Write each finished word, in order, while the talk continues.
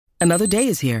Another day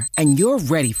is here, and you're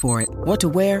ready for it. What to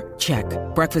wear? Check.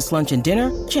 Breakfast, lunch, and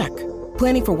dinner? Check.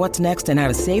 Planning for what's next and how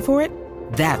to save for it?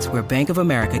 That's where Bank of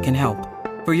America can help.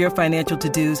 For your financial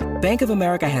to-dos, Bank of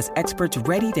America has experts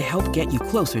ready to help get you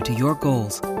closer to your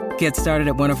goals. Get started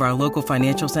at one of our local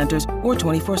financial centers or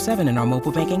 24/7 in our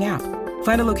mobile banking app.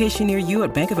 Find a location near you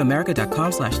at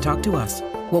bankofamerica.com/talktous.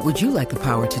 What would you like the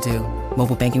power to do?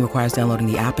 Mobile banking requires downloading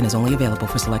the app and is only available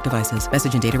for select devices.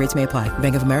 Message and data rates may apply.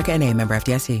 Bank of America N.A., member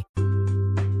FDIC.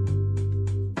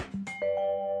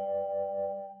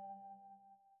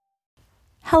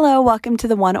 Hello, welcome to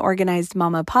the One Organized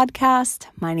Mama podcast.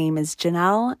 My name is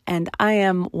Janelle, and I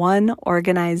am One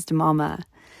Organized Mama.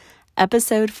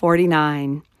 Episode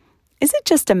 49. Is it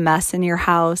just a mess in your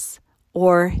house,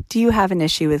 or do you have an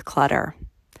issue with clutter?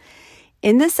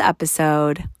 In this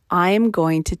episode, I am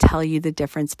going to tell you the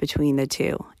difference between the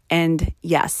two. And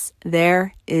yes,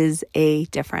 there is a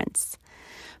difference.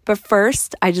 But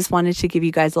first, I just wanted to give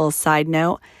you guys a little side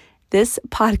note. This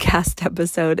podcast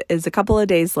episode is a couple of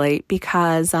days late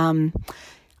because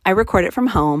I record it from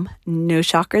home. No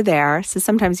shocker there. So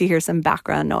sometimes you hear some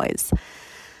background noise.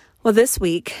 Well, this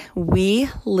week we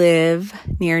live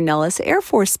near Nellis Air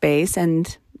Force Base.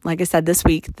 And like I said, this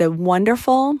week, the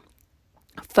wonderful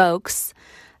folks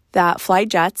that fly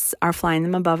jets are flying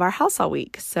them above our house all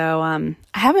week. So I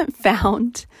haven't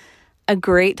found a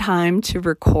great time to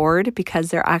record because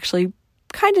they're actually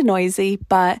kind of noisy,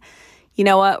 but you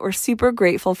know what? We're super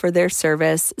grateful for their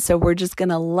service. So we're just going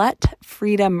to let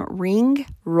freedom ring,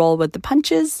 roll with the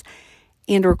punches,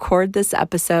 and record this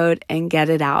episode and get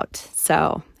it out.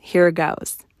 So here it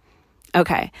goes.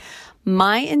 Okay.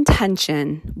 My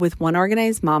intention with One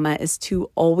Organized Mama is to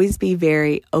always be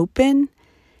very open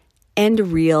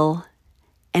and real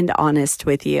and honest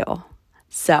with you.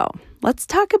 So let's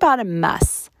talk about a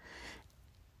mess.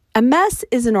 A mess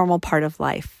is a normal part of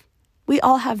life. We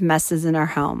all have messes in our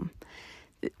home.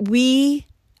 I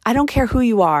don't care who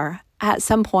you are, at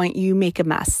some point you make a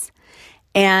mess.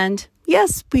 And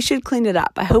yes, we should clean it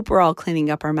up. I hope we're all cleaning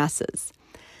up our messes.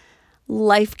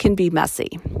 Life can be messy.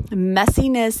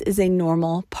 Messiness is a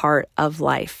normal part of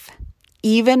life,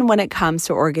 even when it comes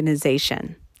to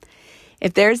organization.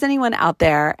 If there's anyone out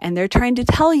there and they're trying to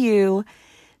tell you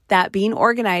that being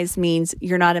organized means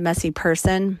you're not a messy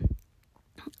person,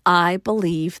 I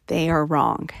believe they are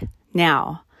wrong.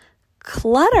 Now,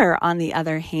 clutter, on the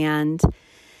other hand,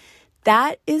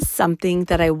 that is something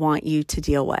that I want you to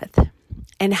deal with.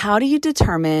 And how do you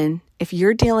determine if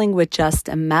you're dealing with just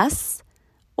a mess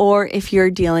or if you're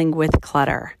dealing with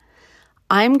clutter?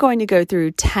 I'm going to go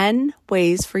through 10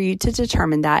 ways for you to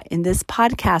determine that in this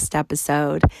podcast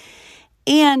episode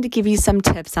and give you some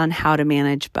tips on how to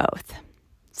manage both.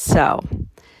 So,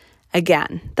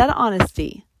 again, that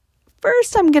honesty.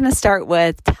 First, I'm going to start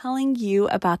with telling you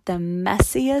about the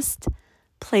messiest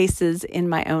places in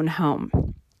my own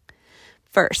home.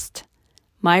 First,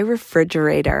 my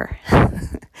refrigerator.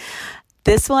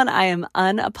 This one I am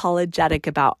unapologetic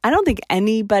about. I don't think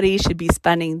anybody should be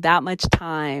spending that much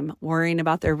time worrying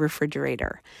about their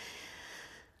refrigerator.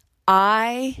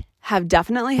 I have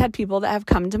definitely had people that have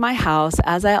come to my house,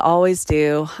 as I always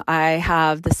do. I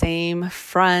have the same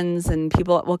friends and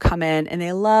people that will come in and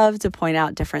they love to point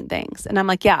out different things. And I'm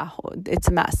like, yeah, it's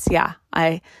a mess. Yeah,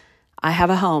 I have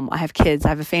a home. I have kids. I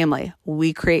have a family.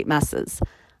 We create messes.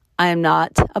 I am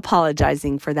not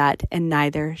apologizing for that, and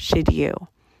neither should you.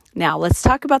 Now, let's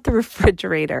talk about the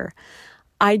refrigerator.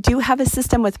 I do have a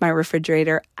system with my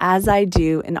refrigerator, as I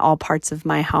do in all parts of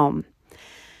my home.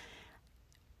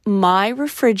 My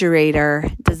refrigerator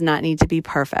does not need to be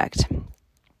perfect.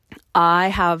 I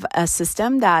have a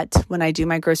system that when I do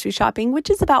my grocery shopping, which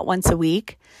is about once a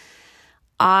week,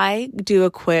 I do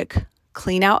a quick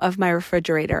clean out of my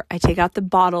refrigerator. I take out the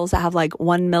bottles that have like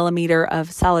 1 millimeter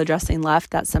of salad dressing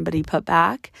left that somebody put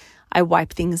back. I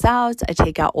wipe things out. I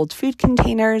take out old food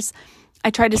containers. I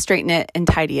try to straighten it and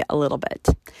tidy it a little bit.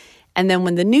 And then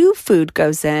when the new food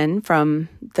goes in from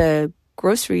the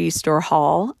grocery store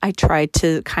haul, I try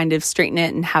to kind of straighten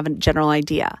it and have a general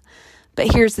idea.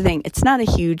 But here's the thing, it's not a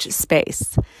huge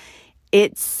space.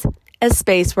 It's a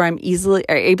space where I'm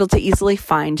able to easily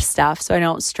find stuff, so I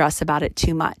don't stress about it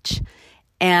too much.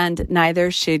 And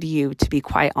neither should you, to be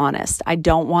quite honest. I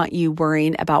don't want you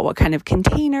worrying about what kind of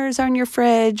containers are in your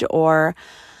fridge or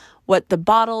what the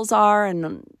bottles are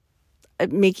and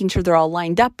making sure they're all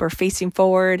lined up or facing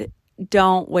forward.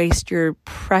 Don't waste your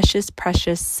precious,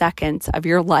 precious seconds of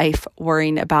your life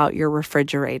worrying about your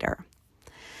refrigerator.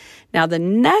 Now, the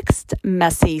next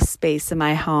messy space in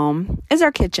my home is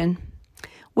our kitchen.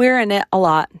 We're in it a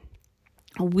lot.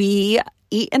 We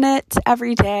eat in it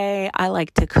every day. I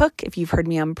like to cook. If you've heard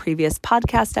me on previous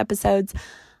podcast episodes,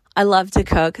 I love to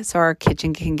cook, so our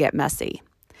kitchen can get messy.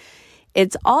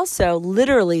 It's also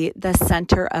literally the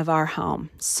center of our home.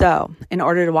 So in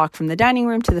order to walk from the dining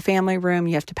room to the family room,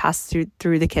 you have to pass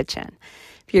through the kitchen.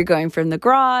 If you're going from the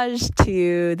garage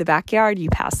to the backyard, you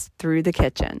pass through the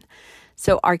kitchen.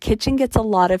 So our kitchen gets a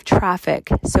lot of traffic,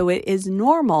 so it is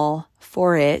normal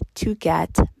for it to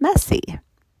get messy.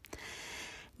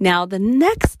 Now, the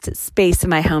next space in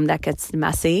my home that gets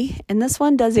messy, and this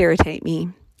one does irritate me,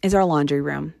 is our laundry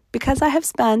room, because I have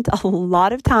spent a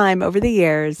lot of time over the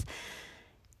years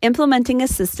implementing a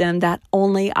system that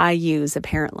only I use,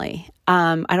 apparently.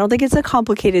 I don't think it's a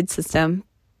complicated system,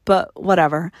 but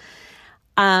whatever.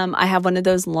 I have one of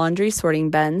those laundry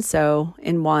sorting bins. So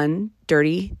in one,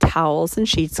 dirty towels and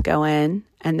sheets go in,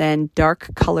 and then dark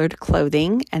colored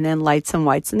clothing, and then lights and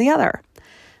whites in the other.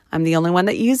 I'm the only one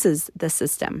that uses the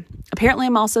system. Apparently,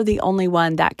 I'm also the only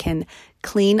one that can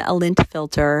clean a lint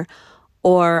filter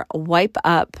or wipe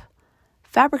up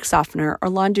fabric softener or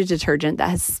laundry detergent that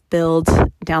has spilled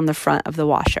down the front of the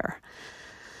washer.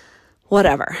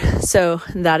 Whatever. So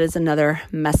that is another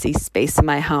messy space in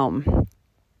my home.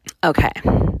 Okay,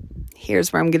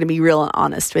 here's where I'm going to be real and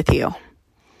honest with you.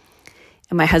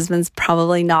 And my husband's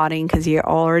probably nodding because he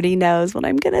already knows what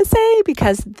I'm going to say,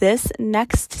 because this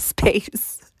next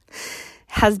space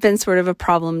has been sort of a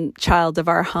problem child of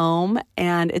our home,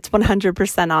 and it's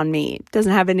 100% on me. It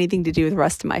doesn't have anything to do with the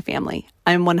rest of my family.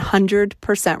 I'm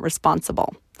 100%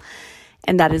 responsible,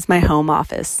 and that is my home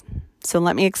office. So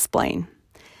let me explain.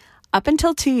 Up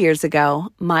until 2 years ago,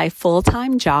 my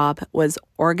full-time job was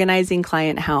organizing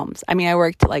client homes. I mean, I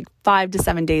worked like 5 to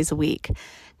 7 days a week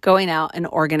going out and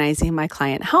organizing my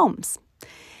client homes.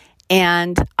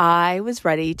 And I was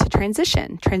ready to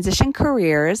transition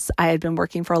careers. I had been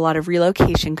working for a lot of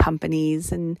relocation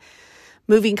companies and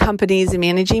moving companies and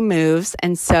managing moves.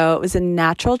 And so it was a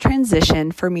natural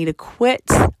transition for me to quit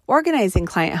organizing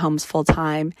client homes full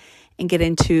time and get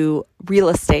into real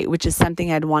estate, which is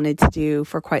something I'd wanted to do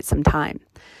for quite some time.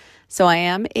 So I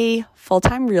am a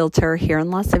full-time realtor here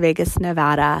in Las Vegas,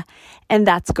 Nevada, and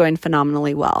that's going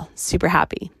phenomenally well. Super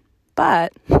happy.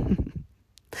 But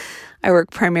I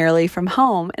work primarily from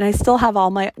home, and I still have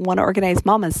all my One Organized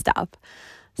Mama stuff.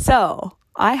 So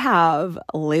I have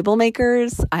label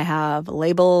makers, I have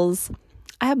labels,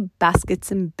 I have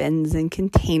baskets and bins and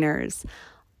containers,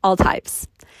 all types.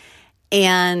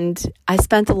 And I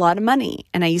spent a lot of money,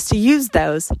 and I used to use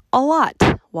those a lot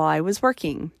while I was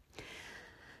working.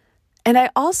 And I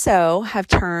also have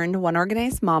turned One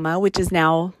Organized Mama, which is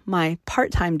now my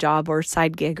part-time job or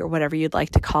side gig or whatever you'd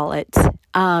like to call it,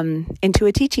 into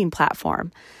a teaching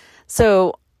platform.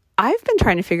 So I've been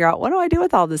trying to figure out, what do I do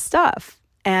with all this stuff?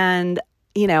 And,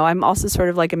 you know, I'm also sort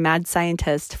of like a mad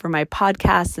scientist for my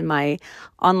podcasts and my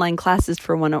online classes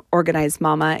for One Organized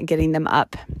Mama and getting them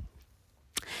up.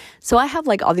 So I have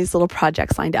like all these little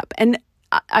projects lined up, and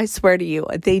I swear to you,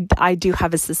 I do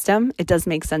have a system. It does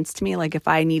make sense to me. Like if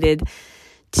I needed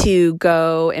to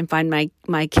go and find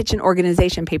my kitchen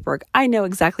organization paperwork, I know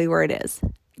exactly where it is.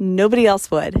 Nobody else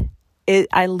would.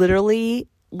 I literally,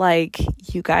 like,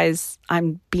 you guys,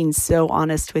 I'm being so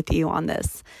honest with you on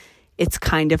this. It's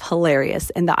kind of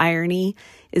hilarious. And the irony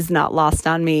is not lost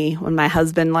on me when my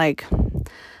husband like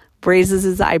raises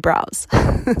his eyebrows.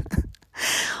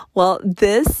 Well,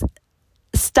 this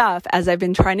stuff, as I've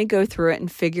been trying to go through it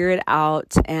and figure it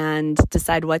out and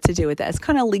decide what to do with it, it's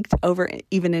kind of leaked over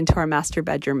even into our master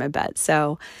bedroom a bit.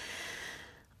 So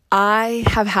I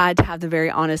have had to have the very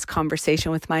honest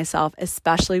conversation with myself,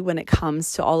 especially when it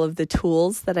comes to all of the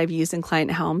tools that I've used in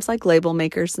client homes, like label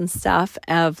makers and stuff,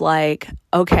 of like,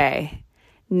 okay,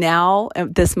 now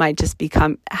this might just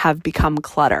have become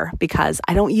clutter because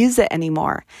I don't use it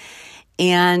anymore.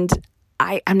 And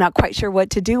I'm not quite sure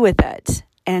what to do with it.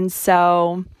 And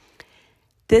so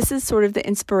this is sort of the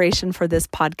inspiration for this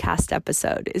podcast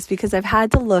episode, is because I've had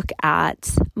to look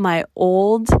at my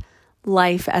old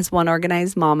life as One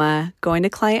Organized Mama, going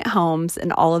to client homes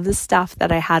and all of the stuff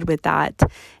that I had with that,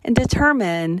 and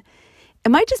determine,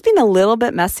 am I just being a little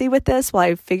bit messy with this while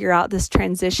I figure out this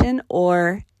transition,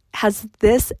 or has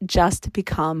this just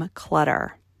become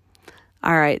clutter?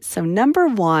 All right, so number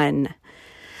one,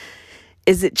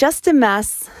 is it just a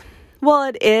mess? Well,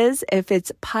 it is if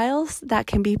it's piles that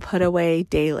can be put away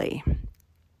daily.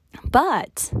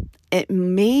 But it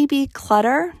may be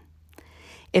clutter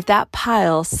if that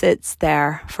pile sits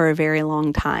there for a very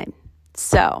long time.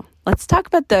 So let's talk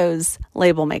about those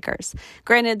label makers.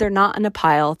 Granted, they're not in a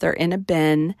pile, they're in a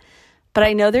bin, but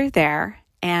I know they're there,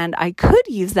 and I could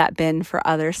use that bin for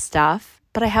other stuff,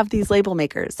 but I have these label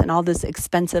makers and all this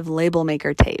expensive label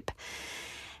maker tape.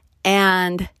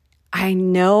 And I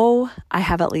know I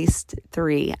have at least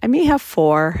 3. I may have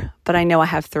 4, but I know I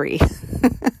have 3.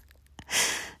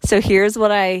 So here's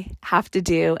what I have to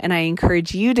do, and I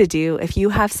encourage you to do if you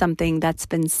have something that's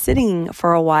been sitting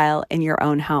for a while in your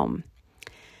own home.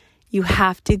 You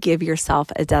have to give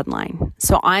yourself a deadline.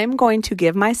 So I'm going to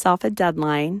give myself a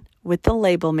deadline with the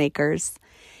label makers,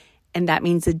 and that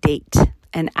means a date,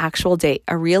 an actual date,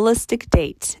 a realistic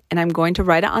date. And I'm going to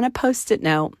write it on a Post-it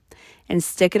note and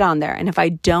stick it on there. And if I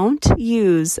don't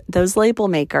use those label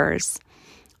makers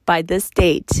by this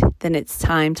date, then it's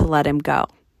time to let them go.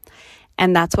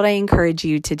 And that's what I encourage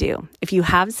you to do. If you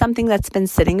have something that's been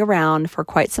sitting around for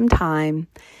quite some time,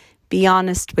 be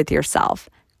honest with yourself.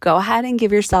 Go ahead and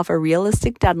give yourself a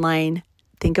realistic deadline.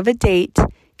 Think of a date.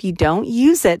 If you don't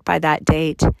use it by that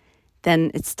date, then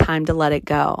it's time to let it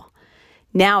go.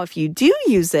 Now, if you do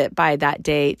use it by that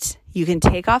date, you can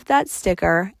take off that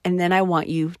sticker, and then I want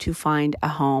you to find a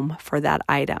home for that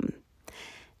item.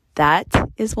 That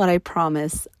is what I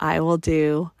promise I will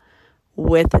do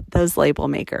with those label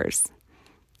makers.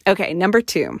 Okay, number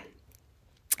 2.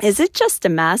 Is it just a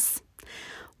mess?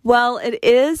 Well, it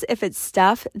is if it's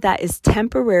stuff that is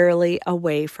temporarily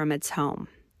away from its home.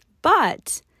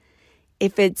 But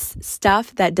if it's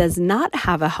stuff that does not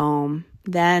have a home,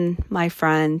 then, my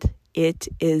friend, it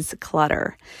is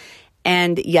clutter.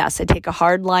 And yes, I take a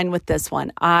hard line with this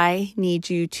one. I need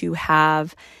you to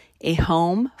have a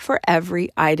home for every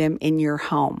item in your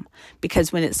home.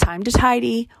 Because when it's time to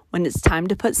tidy, when it's time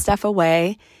to put stuff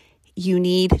away, you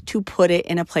need to put it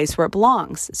in a place where it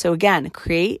belongs. So again,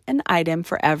 create an item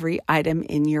for every item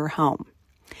in your home.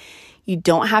 You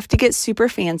don't have to get super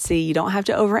fancy. You don't have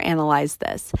to overanalyze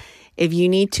this. If you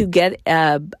need to get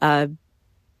a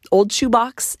old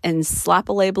shoebox and slap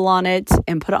a label on it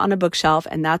and put it on a bookshelf,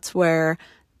 and that's where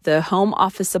the home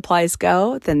office supplies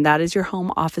go, then that is your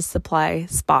home office supply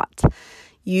spot.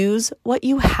 Use what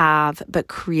you have, but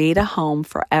create a home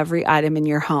for every item in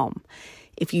your home.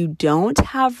 If you don't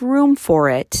have room for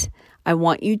it, I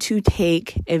want you to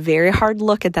take a very hard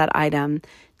look at that item,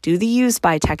 do the use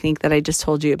by technique that I just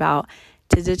told you about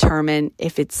to determine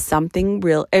if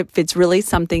it's really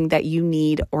something that you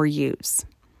need or use.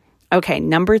 Okay,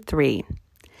 number 3.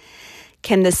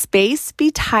 Can the space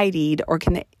be tidied, or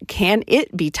can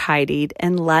it be tidied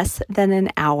in less than an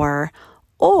hour,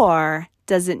 or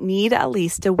does it need at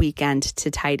least a weekend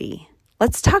to tidy?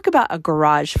 Let's talk about a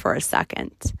garage for a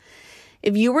second.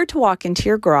 If you were to walk into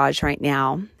your garage right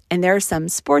now and there's some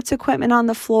sports equipment on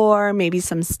the floor, maybe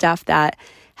some stuff that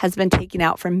has been taken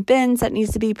out from bins that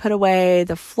needs to be put away,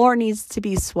 the floor needs to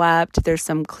be swept, there's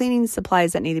some cleaning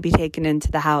supplies that need to be taken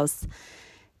into the house,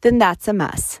 then that's a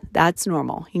mess. That's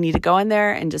normal. You need to go in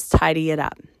there and just tidy it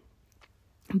up.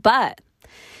 But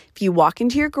if you walk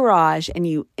into your garage and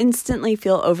you instantly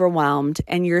feel overwhelmed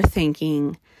and you're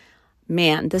thinking,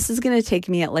 man, this is going to take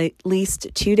me at least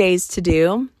 2 days to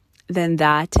do, then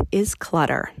that is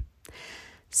clutter.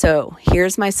 So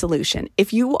here's my solution.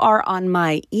 If you are on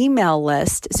my email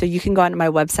list, so you can go onto my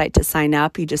website to sign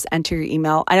up, you just enter your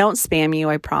email. I don't spam you,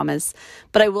 I promise,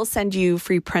 but I will send you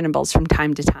free printables from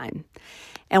time to time.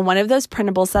 And one of those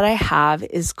printables that I have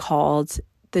is called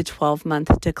the 12-month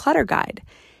Declutter Guide.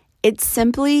 It's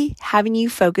simply having you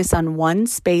focus on one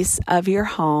space of your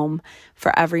home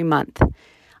for every month.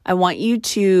 I want you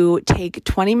to take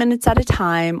 20 minutes at a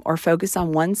time or focus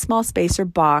on one small space or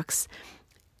box.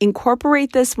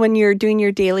 Incorporate this when you're doing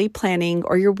your daily planning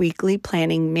or your weekly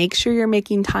planning. Make sure you're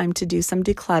making time to do some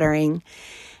decluttering,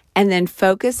 and then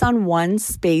focus on one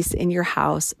space in your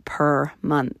house per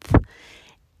month.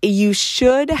 You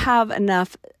should have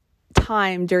enough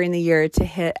time during the year to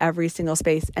hit every single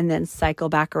space and then cycle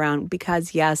back around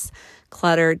because, yes,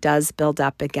 clutter does build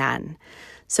up again.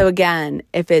 So again,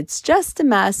 if it's just a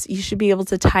mess, you should be able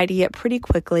to tidy it pretty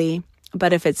quickly.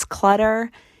 But if it's clutter,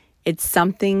 it's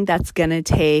something that's going to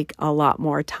take a lot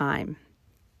more time.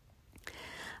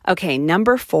 Okay,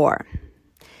 number 4.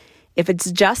 If it's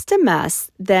just a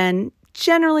mess, then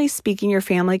generally speaking, your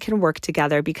family can work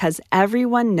together because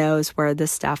everyone knows where the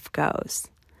stuff goes.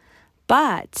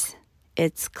 But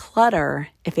it's clutter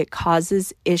if it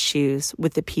causes issues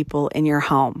with the people in your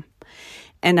home.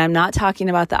 And I'm not talking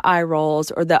about the eye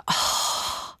rolls or the,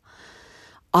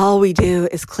 all we do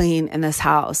is clean in this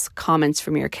house comments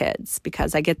from your kids,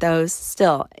 because I get those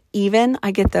still. Even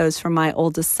I get those from my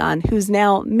oldest son, who's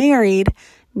now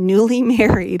newly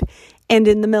married, and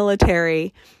in the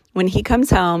military. When he comes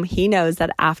home, he knows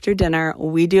that after dinner,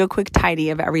 we do a quick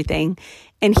tidy of everything,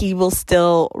 and he will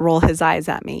still roll his eyes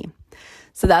at me.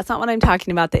 So that's not what I'm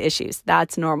talking about, the issues.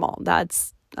 That's normal.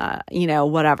 That's,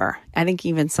 whatever. I think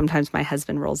even sometimes my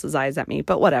husband rolls his eyes at me,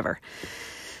 but whatever.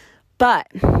 But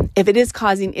if it is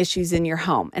causing issues in your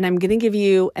home, and I'm going to give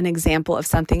you an example of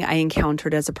something I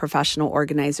encountered as a professional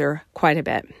organizer quite a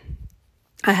bit.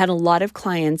 I had a lot of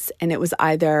clients, and it was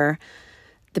either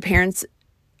a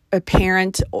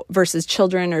parent versus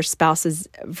children or spouses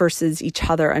versus each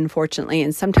other, unfortunately.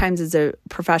 And sometimes as a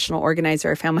professional organizer,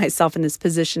 I found myself in this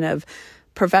position of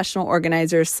professional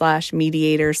organizer /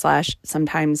 mediator /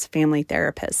 sometimes family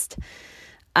therapist.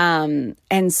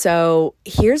 And so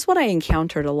here's what I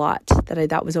encountered a lot that I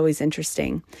thought was always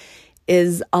interesting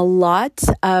is a lot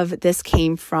of this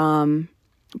came from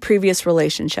previous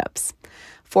relationships.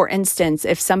 For instance,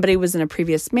 if somebody was in a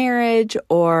previous marriage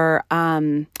or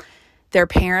their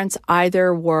parents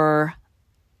either were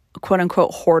quote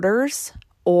unquote hoarders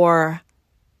or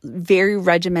very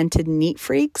regimented neat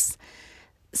freaks,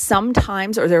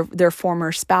 sometimes, or their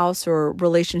former spouse or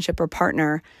relationship or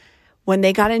partner, when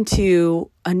they got into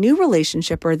a new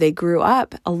relationship or they grew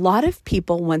up, a lot of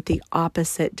people went the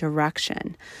opposite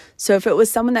direction. So if it was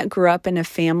someone that grew up in a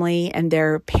family and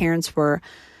their parents were,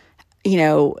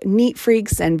 neat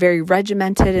freaks and very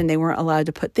regimented and they weren't allowed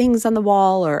to put things on the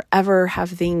wall or ever have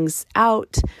things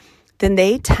out, then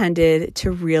they tended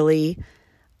to really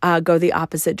go the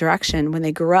opposite direction when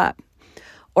they grew up.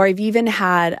 Or I've even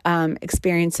had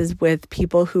experiences with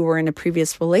people who were in a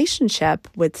previous relationship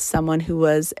with someone who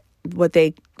was what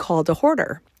they called a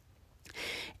hoarder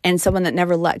and someone that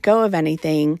never let go of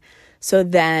anything. So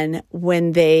then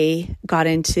when they got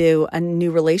into a new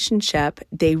relationship,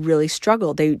 they really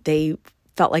struggled. They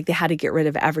felt like they had to get rid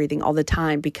of everything all the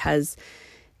time because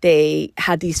they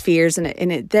had these fears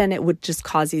and then it would just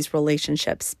cause these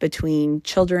relationships between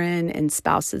children and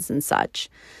spouses and such.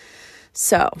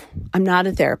 So I'm not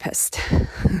a therapist,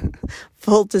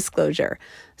 full disclosure.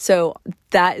 So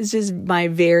that is just my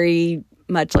very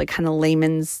much like kind of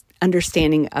layman's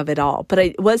understanding of it all. But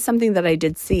it was something that I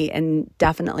did see and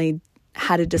definitely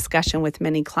had a discussion with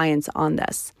many clients on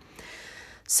this.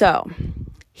 So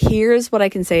here's what I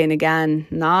can say. And again,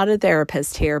 not a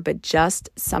therapist here, but just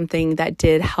something that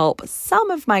did help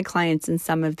some of my clients in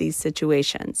some of these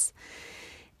situations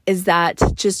is that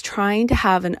just trying to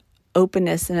have an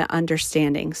openness and an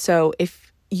understanding. So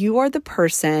if you are the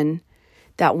person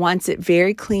that wants it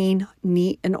very clean,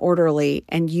 neat, and orderly,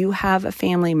 and you have a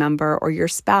family member or your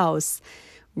spouse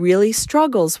really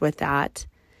struggles with that,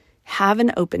 have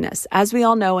an openness. As we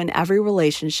all know, in every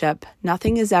relationship,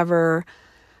 nothing is ever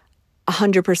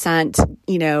 100%,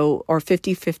 or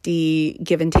 50-50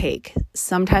 give and take.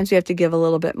 Sometimes we have to give a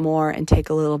little bit more and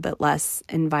take a little bit less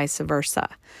and vice versa.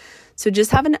 So just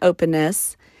have an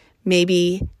openness,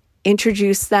 maybe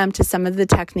introduce them to some of the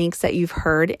techniques that you've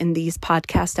heard in these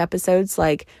podcast episodes,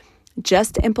 like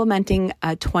just implementing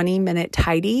a 20-minute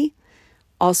tidy.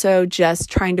 Also,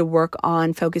 just trying to work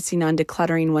on focusing on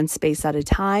decluttering one space at a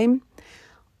time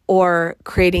or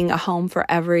creating a home for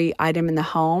every item in the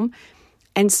home,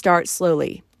 and start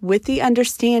slowly with the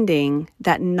understanding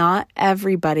that not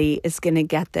everybody is going to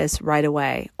get this right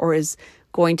away or is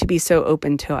going to be so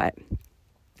open to it.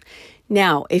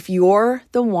 Now, if you're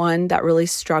the one that really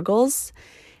struggles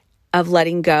of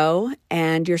letting go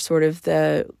and you're sort of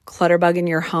the clutter bug in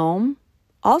your home,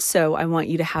 also, I want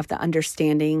you to have the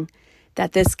understanding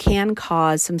that this can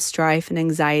cause some strife and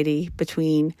anxiety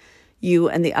between you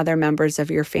and the other members of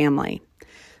your family.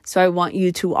 So I want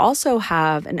you to also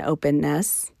have an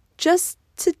openness just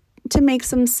to make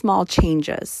some small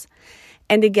changes.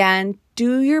 And again,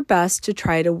 do your best to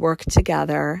try to work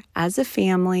together as a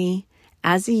family,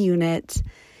 as a unit.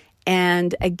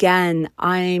 And again,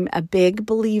 I'm a big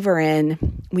believer in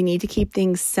we need to keep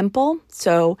things simple.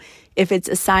 So if it's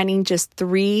assigning just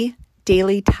 3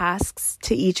 daily tasks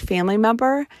to each family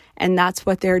member, and that's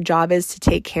what their job is to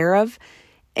take care of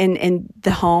in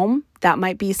the home, that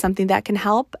might be something that can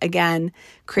help. Again,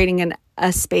 creating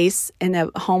a space in a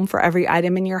home for every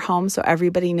item in your home so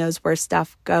everybody knows where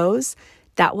stuff goes.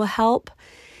 That will help.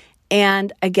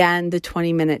 And again, the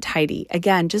 20-minute tidy.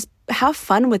 Again, just have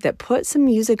fun with it. Put some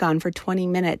music on for 20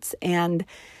 minutes and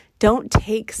don't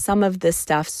take some of this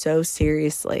stuff so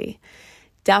seriously.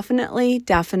 Definitely,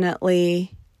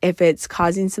 if it's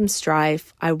causing some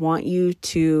strife, I want you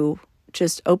to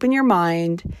just open your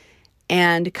mind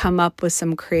and come up with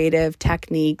some creative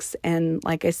techniques. And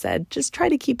like I said, just try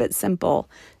to keep it simple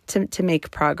to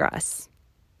make progress.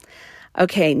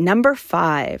 Okay, number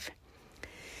 5.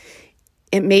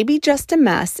 It may be just a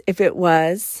mess if it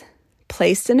was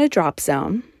placed in a drop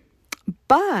zone,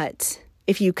 but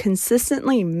if you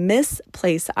consistently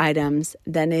misplace items,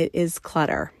 then it is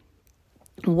clutter.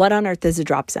 What on earth is a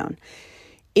drop zone?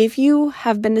 If you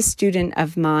have been a student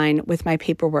of mine with my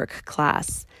paperwork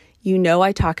class, you know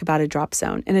I talk about a drop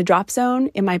zone. And a drop zone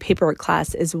in my paperwork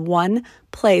class is one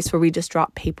place where we just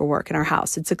drop paperwork in our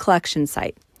house. It's a collection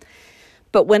site.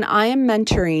 But when I am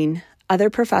mentoring other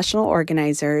professional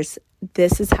organizers,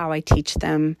 this is how I teach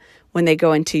them when they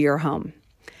go into your home.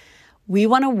 We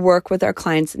want to work with our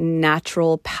clients'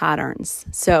 natural patterns.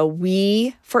 So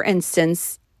we, for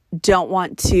instance, don't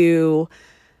want to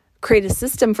create a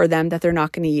system for them that they're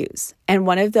not going to use. And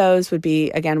one of those would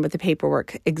be, again, with the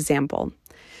paperwork example.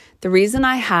 The reason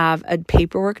I have a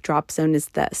paperwork drop zone is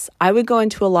this. I would go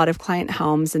into a lot of client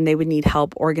homes and they would need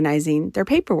help organizing their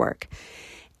paperwork.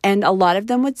 And a lot of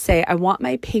them would say, I want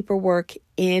my paperwork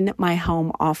in my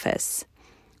home office.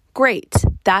 Great.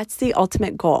 That's the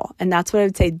ultimate goal. And that's what I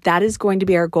would say. That is going to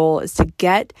be our goal, is to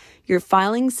get your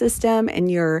filing system and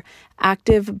your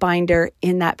active binder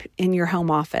in your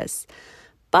home office.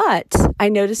 But I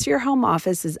notice your home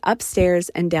office is upstairs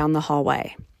and down the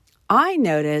hallway. I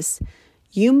notice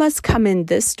you must come in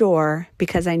this door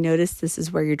because I notice this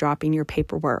is where you're dropping your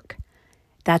paperwork.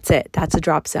 That's it. That's a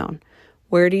drop zone.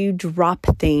 Where do you drop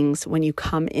things when you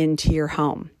come into your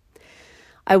home?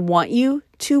 I want you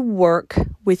to work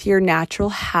with your natural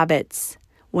habits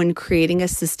when creating a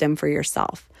system for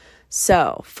yourself.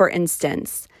 So, for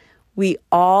instance, we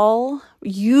all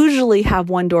usually have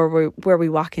one door where we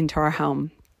walk into our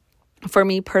home. For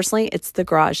me personally, it's the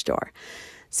garage door.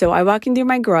 So I walk in through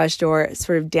my garage door,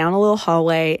 sort of down a little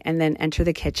hallway, and then enter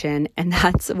the kitchen, and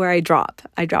that's where I drop.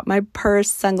 I drop my purse,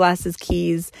 sunglasses,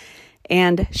 keys,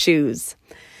 and shoes.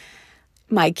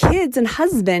 My kids and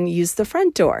husband use the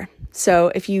front door.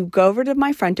 So if you go over to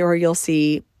my front door, you'll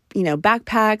see,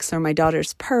 backpacks or my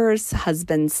daughter's purse,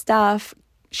 husband's stuff,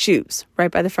 shoes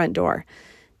right by the front door.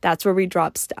 That's where we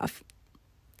drop stuff.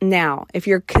 Now, if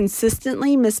you're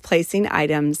consistently misplacing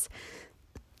items,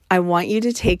 I want you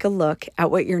to take a look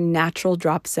at what your natural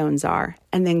drop zones are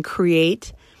and then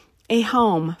create a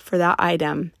home for that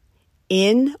item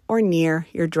in or near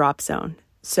your drop zone.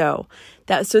 So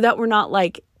that we're not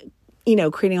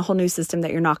creating a whole new system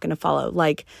that you're not going to follow.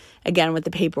 Like, again, with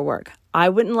the paperwork, I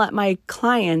wouldn't let my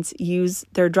clients use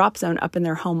their drop zone up in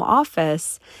their home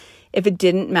office if it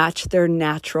didn't match their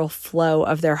natural flow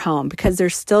of their home, because they're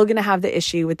still going to have the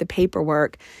issue with the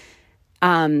paperwork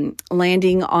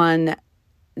landing on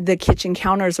the kitchen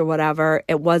counters or whatever.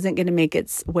 It wasn't going to make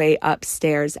its way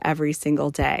upstairs every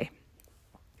single day.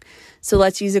 So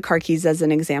let's use the car keys as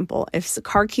an example. If the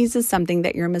car keys is something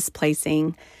that you're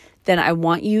misplacing, then I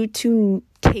want you to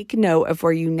take note of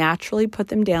where you naturally put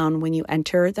them down when you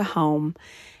enter the home,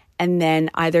 and then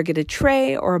either get a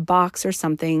tray or a box or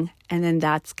something, and then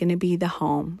that's going to be the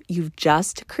home. You've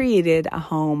just created a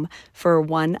home for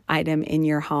one item in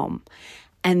your home.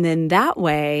 And then that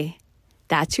way,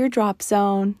 that's your drop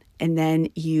zone, and then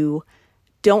you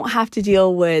don't have to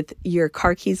deal with your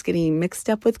car keys getting mixed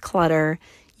up with clutter.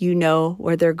 You know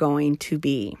where they're going to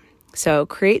be. So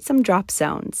create some drop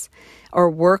zones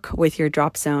or work with your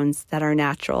drop zones that are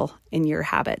natural in your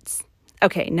habits.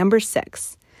 Okay, number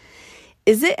 6.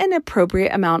 Is it an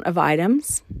appropriate amount of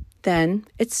items? Then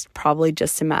it's probably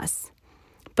just a mess.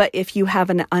 But if you have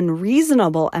an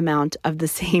unreasonable amount of the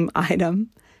same item,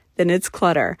 then it's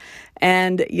clutter.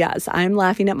 And yes, I'm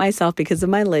laughing at myself because of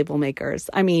my label makers.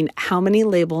 I mean, how many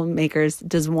label makers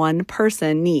does one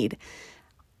person need?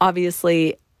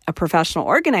 Obviously, a professional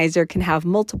organizer can have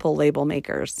multiple label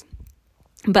makers.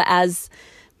 But as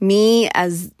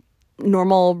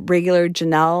normal, regular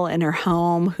Janelle in her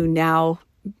home, who now,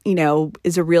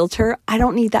 is a realtor, I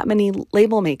don't need that many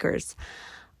label makers.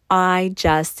 I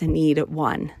just need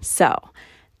one. So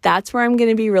that's where I'm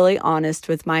going to be really honest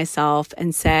with myself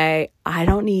and say, I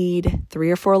don't need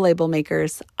 3 or 4 label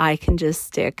makers. I can just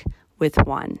stick with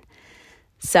one.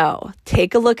 So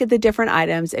take a look at the different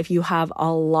items. If you have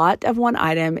a lot of one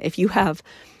item, if you have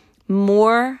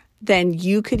more than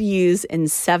you could use in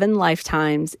 7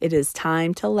 lifetimes, it is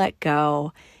time to let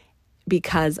go,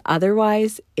 because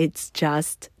otherwise it's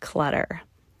just clutter.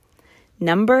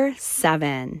 Number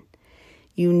 7,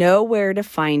 you know where to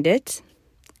find it.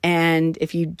 And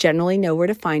if you generally know where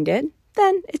to find it,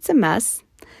 then it's a mess.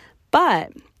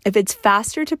 But if it's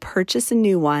faster to purchase a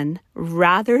new one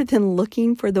rather than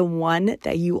looking for the one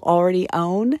that you already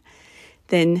own,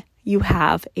 then you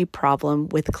have a problem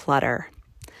with clutter.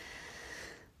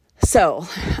 So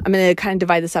I'm going to kind of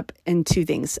divide this up in 2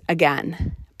 things.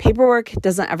 Again, paperwork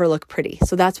doesn't ever look pretty.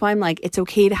 So that's why I'm like, it's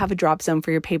okay to have a drop zone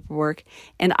for your paperwork.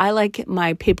 And I like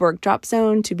my paperwork drop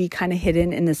zone to be kind of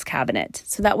hidden in this cabinet.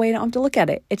 So that way I don't have to look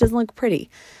at it. It doesn't look pretty.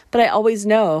 But I always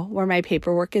know where my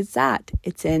paperwork is at.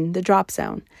 It's in the drop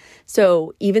zone.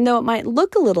 So even though it might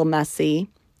look a little messy,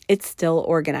 it's still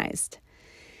organized.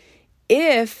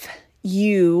 If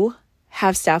you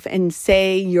have stuff and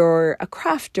say you're a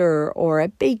crafter or a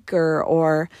baker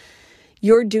or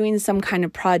you're doing some kind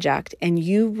of project and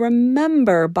you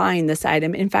remember buying this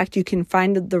item. In fact, you can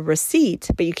find the receipt,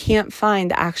 but you can't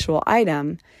find the actual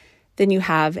item, then you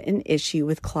have an issue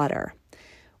with clutter.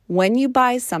 When you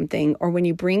buy something or when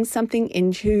you bring something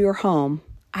into your home,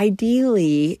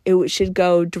 ideally, it should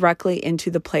go directly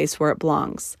into the place where it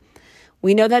belongs.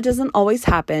 We know that doesn't always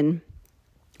happen,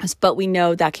 but we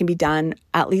know that can be done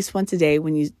at least once a day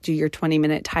when you do your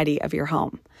 20-minute tidy of your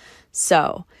home.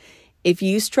 So if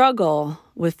you struggle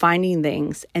with finding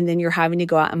things and then you're having to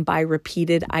go out and buy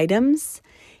repeated items,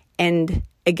 and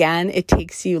again, it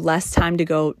takes you less time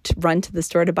to run to the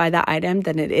store to buy that item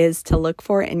than it is to look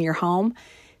for it in your home,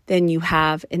 then you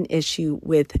have an issue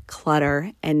with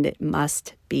clutter and it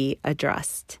must be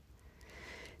addressed.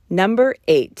 Number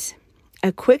 8,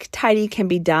 a quick tidy can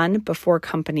be done before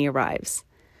company arrives.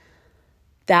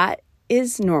 That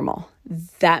is normal.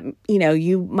 That,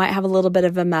 you might have a little bit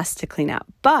of a mess to clean up.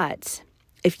 But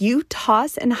if you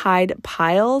toss and hide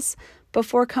piles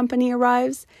before company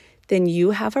arrives, then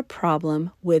you have a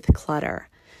problem with clutter.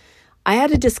 I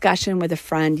had a discussion with a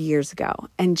friend years ago,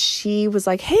 and she was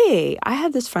like, hey, I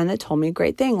had this friend that told me a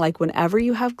great thing. Like whenever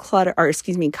you have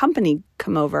company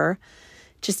come over,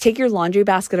 just take your laundry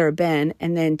basket or a bin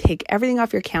and then take everything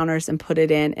off your counters and put it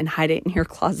in and hide it in your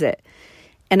closet.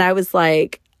 And I was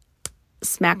like,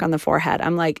 smack on the forehead.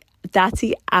 I'm like, that's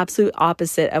the absolute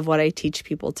opposite of what I teach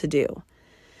people to do.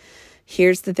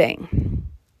 Here's the thing.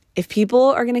 If people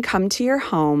are going to come to your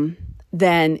home,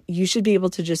 then you should be able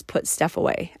to just put stuff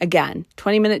away. Again,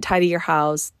 20-minute tidy your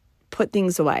house, put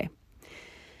things away.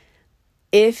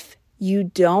 If you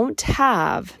don't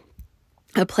have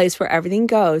a place where everything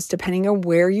goes, depending on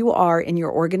where you are in your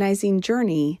organizing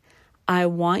journey, I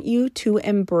want you to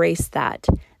embrace that.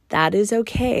 That is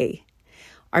okay.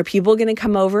 Are people going to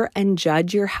come over and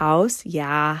judge your house?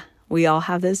 Yeah, we all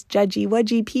have this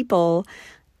judgy-wudgy people.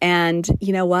 And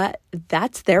you know what?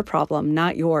 That's their problem,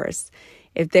 not yours.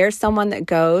 If there's someone that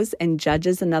goes and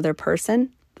judges another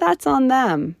person, that's on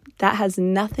them. That has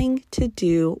nothing to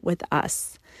do with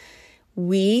us.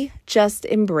 We just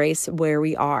embrace where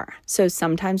we are. So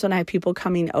sometimes when I have people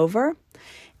coming over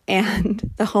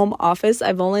and the home office,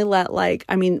 I've only let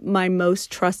my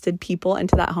most trusted people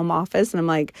into that home office. And I'm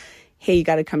like, hey, you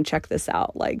got to come check this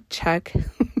out.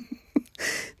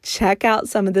 Check out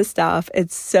some of this stuff.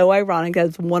 It's so ironic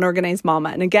as one organized mama.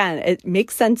 And again, it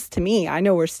makes sense to me. I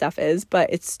know where stuff is,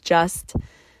 but it's just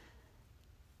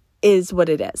is what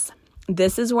it is.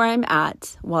 This is where I'm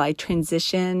at while I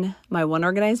transition my one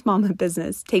organized mama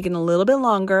business, taking a little bit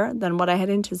longer than what I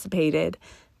had anticipated.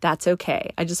 That's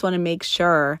okay. I just want to make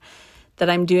sure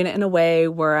that I'm doing it in a way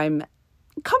where I'm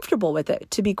comfortable with it,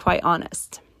 to be quite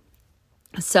honest.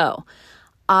 So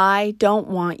I don't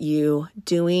want you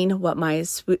doing what my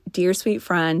dear sweet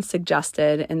friend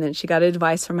suggested, and then she got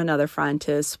advice from another friend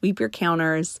to sweep your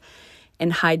counters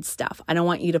and hide stuff. I don't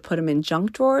want you to put them in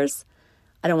junk drawers.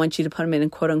 I don't want you to put them in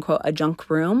quote unquote a junk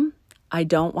room. I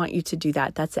don't want you to do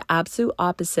that. That's the absolute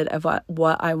opposite of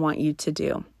what I want you to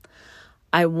do.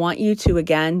 I want you to,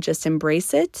 again, just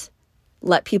embrace it.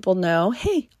 Let people know,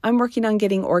 hey, I'm working on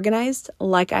getting organized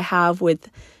like I have with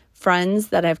friends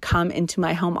that have come into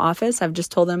my home office. I've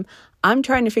just told them, I'm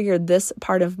trying to figure this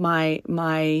part of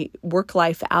my work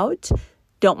life out.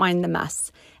 Don't mind the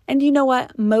mess. And you know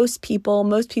what? Most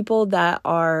people that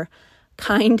are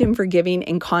kind and forgiving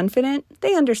and confident,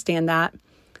 they understand that.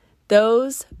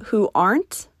 Those who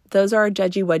aren't, those are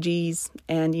judgy wudgies.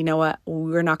 And you know what?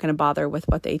 We're not going to bother with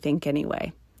what they think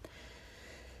anyway.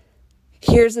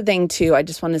 Here's the thing too, I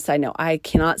just want to say, no, I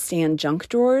cannot stand junk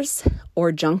drawers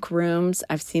or junk rooms.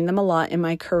 I've seen them a lot in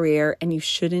my career, and you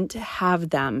shouldn't have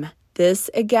them.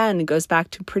 This, again, goes back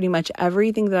to pretty much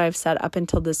everything that I've said up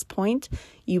until this point.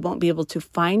 You won't be able to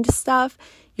find stuff.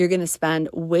 You're going to spend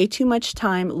way too much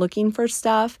time looking for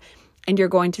stuff, and you're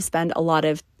going to spend a lot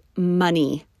of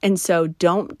money. And so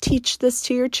don't teach this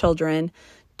to your children.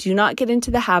 Do not get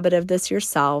into the habit of this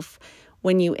yourself.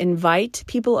 When you invite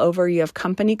people over, you have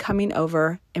company coming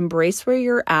over, embrace where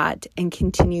you're at and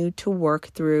continue to work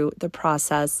through the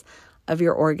process of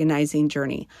your organizing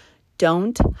journey.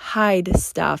 Don't hide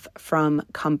stuff from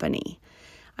company.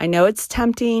 I know it's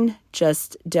tempting,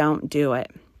 just don't do it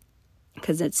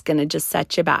because it's going to just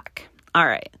set you back. All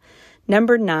right.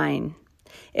 Number 9,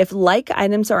 if like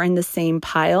items are in the same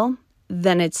pile,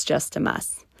 then it's just a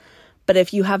mess. But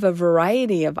if you have a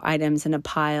variety of items in a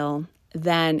pile,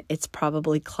 then it's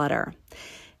probably clutter.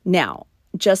 Now,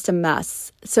 just a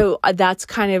mess. So that's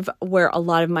kind of where a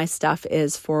lot of my stuff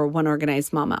is for One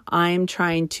Organized Mama. I'm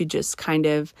trying to just kind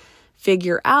of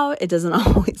figure out. It doesn't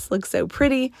always look so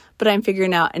pretty, but I'm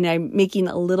figuring out and I'm making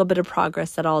a little bit of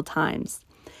progress at all times.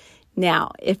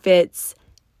 Now, if it's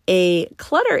a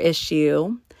clutter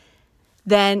issue,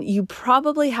 then you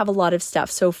probably have a lot of stuff.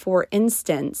 So for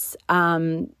instance,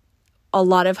 a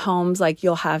lot of homes, like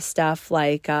you'll have stuff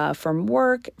like from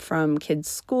work, from kids'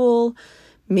 school,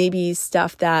 maybe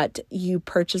stuff that you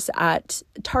purchase at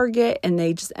Target and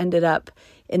they just ended up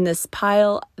in this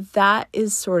pile. That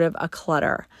is sort of a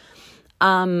clutter.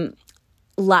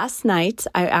 Last night,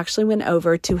 I actually went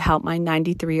over to help my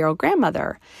 93-year-old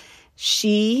grandmother.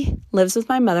 She lives with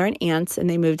my mother and aunts, and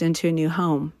they moved into a new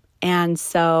home. And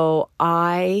so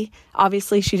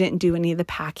obviously she didn't do any of the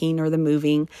packing or the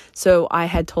moving. So I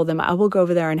had told them I will go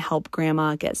over there and help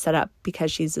grandma get set up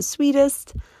because she's the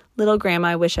sweetest little grandma.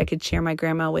 I wish I could share my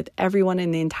grandma with everyone in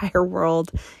the entire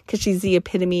world because she's the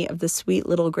epitome of the sweet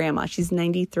little grandma. She's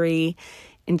 93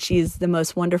 and she's the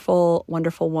most wonderful,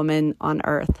 wonderful woman on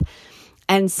earth.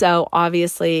 And so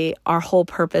obviously our whole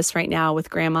purpose right now with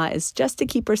grandma is just to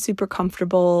keep her super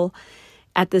comfortable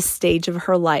at this stage of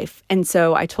her life. And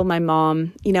so I told my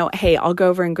mom, hey, I'll go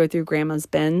over and go through grandma's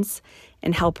bins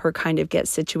and help her kind of get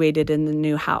situated in the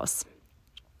new house.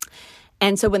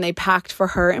 And so when they packed for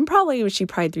her, and she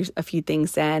probably threw a few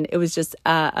things in, it was just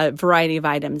a variety of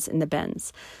items in the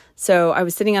bins. So I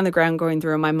was sitting on the ground going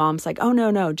through and my mom's like, oh,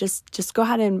 no, just go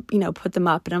ahead and, put them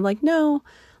up. And I'm like, no,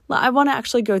 I want to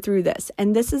actually go through this.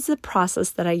 And this is the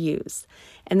process that I use.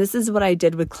 And this is what I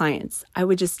did with clients. I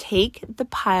would just take the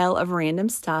pile of random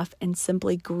stuff and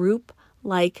simply group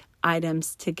like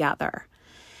items together.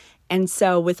 And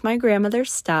so with my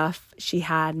grandmother's stuff, she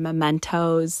had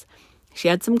mementos, she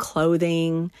had some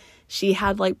clothing, she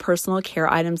had like personal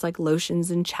care items like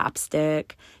lotions and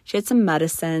chapstick, she had some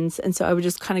medicines. And so I would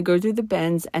just kind of go through the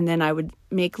bins and then I would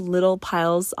make little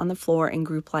piles on the floor and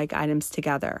group like items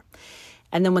together.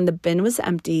 And then when the bin was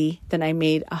empty, then I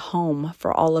made a home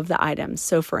for all of the items.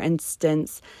 So for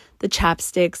instance, the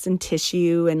chapsticks and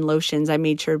tissue and lotions, I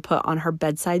made sure to put on her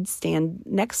bedside stand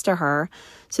next to her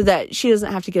so that she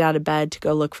doesn't have to get out of bed to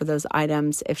go look for those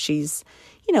items if she's,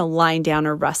 lying down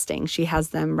or resting. She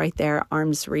has them right there,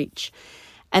 arm's reach.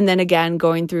 And then again,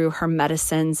 going through her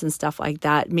medicines and stuff like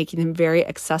that, making them very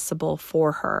accessible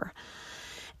for her.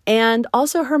 And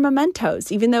also her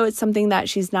mementos, even though it's something that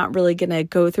she's not really going to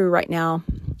go through right now,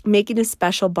 making a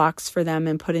special box for them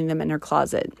and putting them in her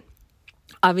closet.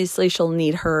 Obviously, she'll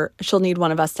need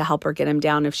one of us to help her get them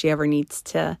down if she ever needs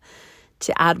to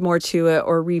add more to it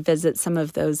or revisit some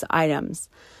of those items.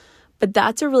 But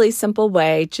that's a really simple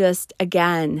way, just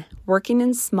again, working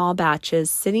in small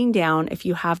batches, sitting down if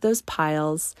you have those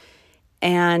piles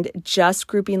and just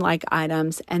grouping like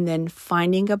items and then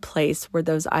finding a place where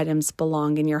those items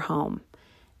belong in your home.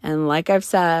 And like I've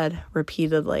said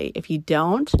repeatedly, if you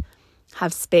don't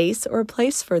have space or a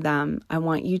place for them, I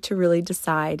want you to really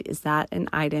decide, is that an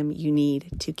item you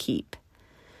need to keep?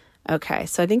 Okay,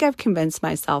 so I think I've convinced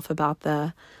myself about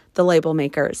the label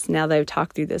makers. Now that I've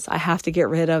talked through this, I have to get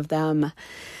rid of them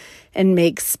and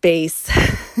make space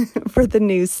for the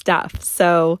new stuff.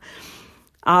 So,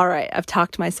 all right, I've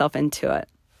talked myself into it.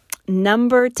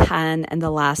 Number 10 and the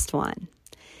last one.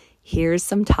 Here's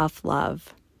some tough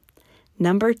love.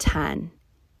 Number 10,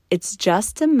 it's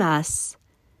just a mess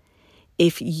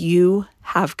if you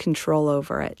have control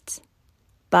over it.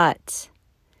 But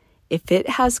if it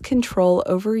has control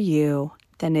over you,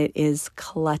 then it is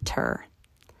clutter.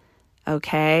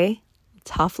 Okay?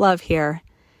 Tough love here.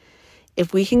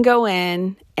 If we can go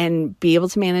in and be able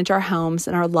to manage our homes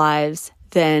and our lives,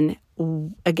 then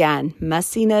again,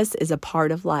 messiness is a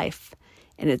part of life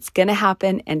and it's going to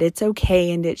happen and it's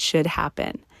okay and it should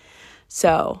happen.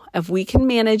 So if we can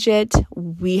manage it,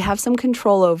 we have some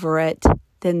control over it,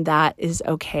 then that is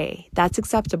okay. That's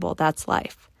acceptable. That's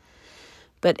life.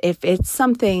 But if it's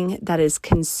something that is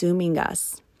consuming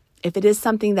us, if it is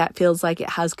something that feels like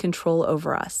it has control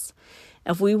over us,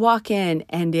 if we walk in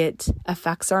and it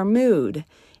affects our mood,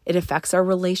 it affects our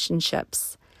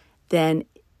relationships, then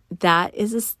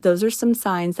those are some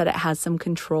signs that it has some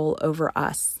control over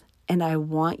us. And I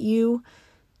want you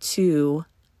to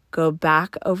go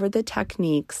back over the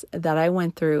techniques that I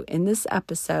went through in this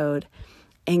episode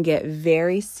and get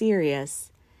very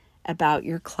serious about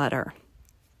your clutter.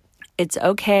 It's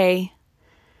okay.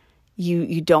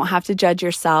 You don't have to judge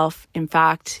yourself. In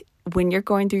fact, when you're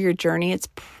going through your journey, it's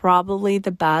probably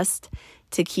the best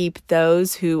to keep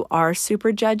those who are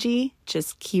super judgy,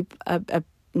 just keep a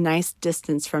nice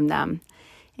distance from them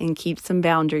and keep some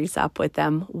boundaries up with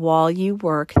them while you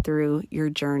work through your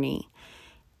journey.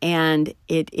 And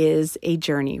it is a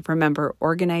journey. Remember,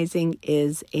 organizing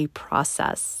is a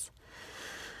process.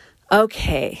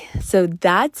 Okay, so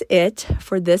that's it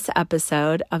for this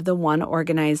episode of the One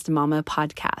Organized Mama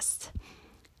podcast.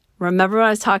 Remember when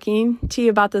I was talking to you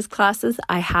about those classes?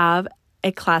 I have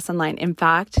a class online. In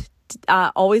fact,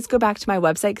 always go back to my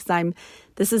website because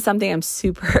this is something I'm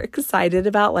super excited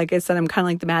about. Like I said, I'm kind of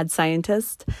like the mad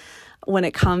scientist when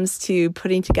it comes to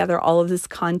putting together all of this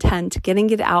content, getting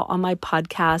it out on my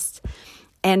podcast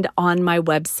and on my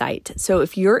website. So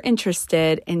if you're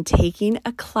interested in taking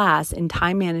a class in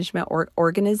time management or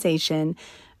organization,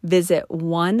 visit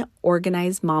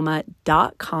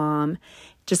oneorganizedmama.com.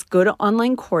 Just go to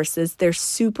online courses. They're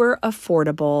super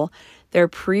affordable. They're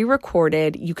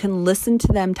pre-recorded. You can listen to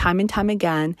them time and time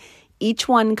again. Each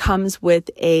one comes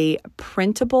with a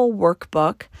printable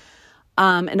workbook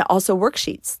and also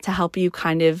worksheets to help you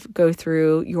kind of go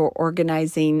through your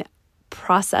organizing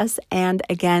process and,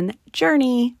 again,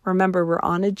 journey. Remember, we're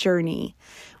on a journey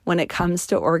when it comes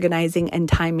to organizing and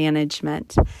time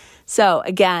management. So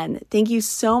again, thank you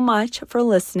so much for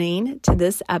listening to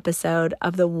this episode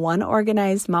of the One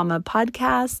Organized Mama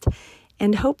podcast.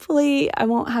 And hopefully I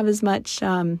won't have as much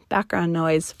background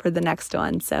noise for the next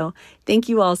one. So thank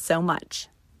you all so much.